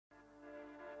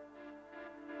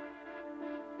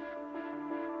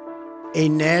a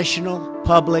national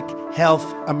public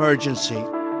health emergency.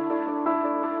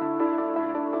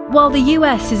 While the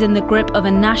US is in the grip of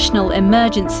a national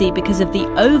emergency because of the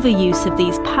overuse of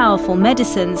these powerful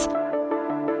medicines,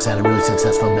 had a really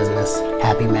successful business,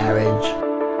 happy marriage,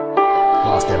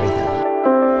 lost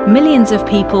everything. Millions of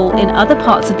people in other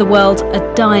parts of the world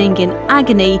are dying in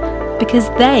agony because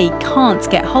they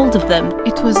can't get hold of them.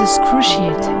 It was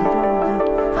excruciating.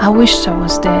 I wished I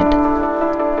was dead.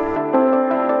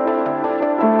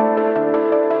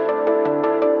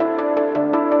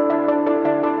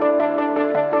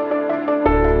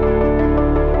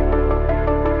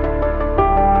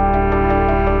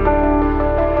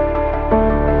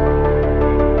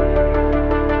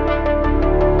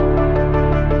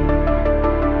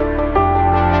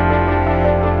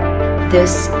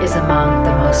 This is among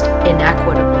the most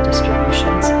inequitable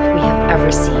distributions we have ever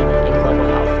seen in global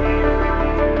health.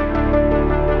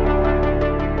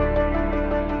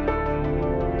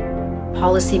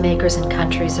 Policymakers in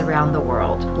countries around the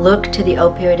world look to the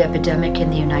opioid epidemic in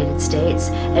the United States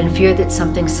and fear that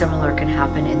something similar can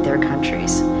happen in their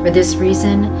countries. For this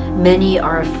reason, many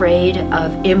are afraid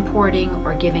of importing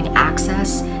or giving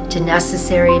access to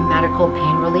necessary medical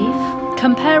pain relief.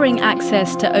 Comparing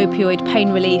access to opioid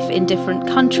pain relief in different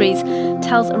countries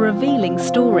tells a revealing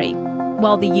story.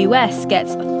 While the US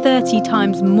gets 30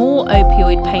 times more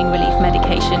opioid pain relief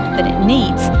medication than it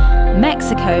needs,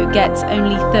 Mexico gets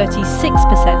only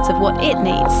 36% of what it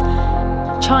needs.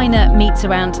 China meets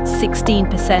around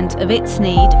 16% of its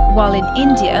need, while in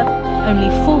India, only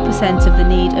 4% of the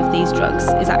need of these drugs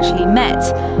is actually met.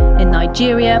 In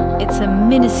Nigeria, it's a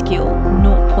minuscule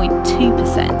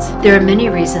 0.2%. There are many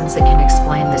reasons that can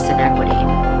explain this inequity.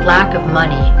 Lack of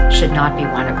money should not be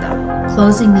one of them.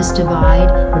 Closing this divide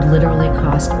would literally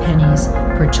cost pennies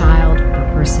per child